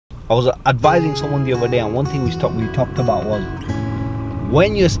I was advising someone the other day, and one thing we talked about was,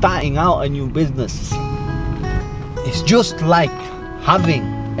 when you're starting out a new business, it's just like having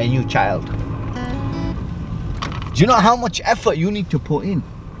a new child. Do you know how much effort you need to put in?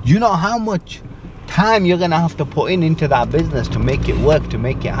 Do you know how much time you're gonna have to put into that business to make it work, to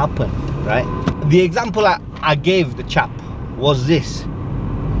make it happen, right? The example I gave the chap was this.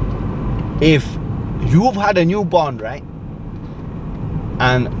 If you've had a newborn, right?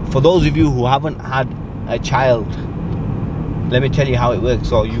 And for those of you who haven't had a child, let me tell you how it works.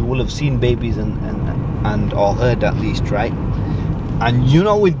 So you will have seen babies and or heard at least, right? And you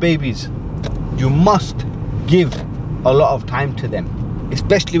know, with babies, you must give a lot of time to them,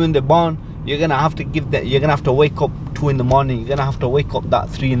 especially when they're born. You're gonna have to give them. You're gonna have to wake up 2 in the morning. You're gonna have to wake up that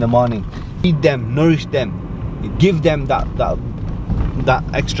 3 in the morning. Feed them, nourish them, give them that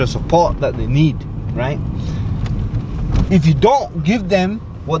extra support that they need, right? If you don't give them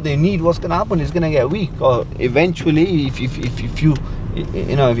what they need, what's gonna happen is gonna get weak, or eventually, if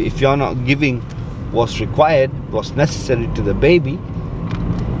you're not giving what's required, what's necessary to the babies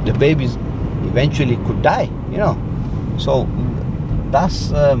eventually could die, you know. So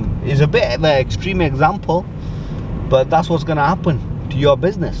that's is a bit of an extreme example, but that's what's gonna happen to your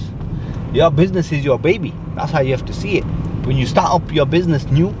business. Your business is your baby. That's how you have to see it. When you start up your business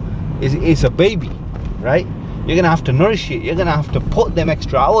new, it's a baby, right? You're gonna have to nourish it. You're gonna have to put them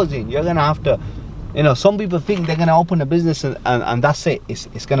extra hours in. You're gonna have to, you know, some people think they're gonna open a business and that's it.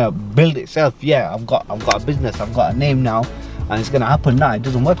 It's gonna build itself. Yeah, I've got a business, I've got a name now, and it's gonna happen now. It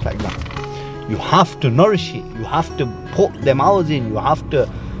doesn't work like that. You have to nourish it. You have to put them hours in. You have to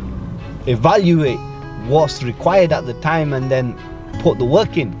evaluate what's required at the time and then put the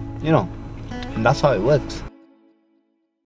work in, you know. And that's how it works.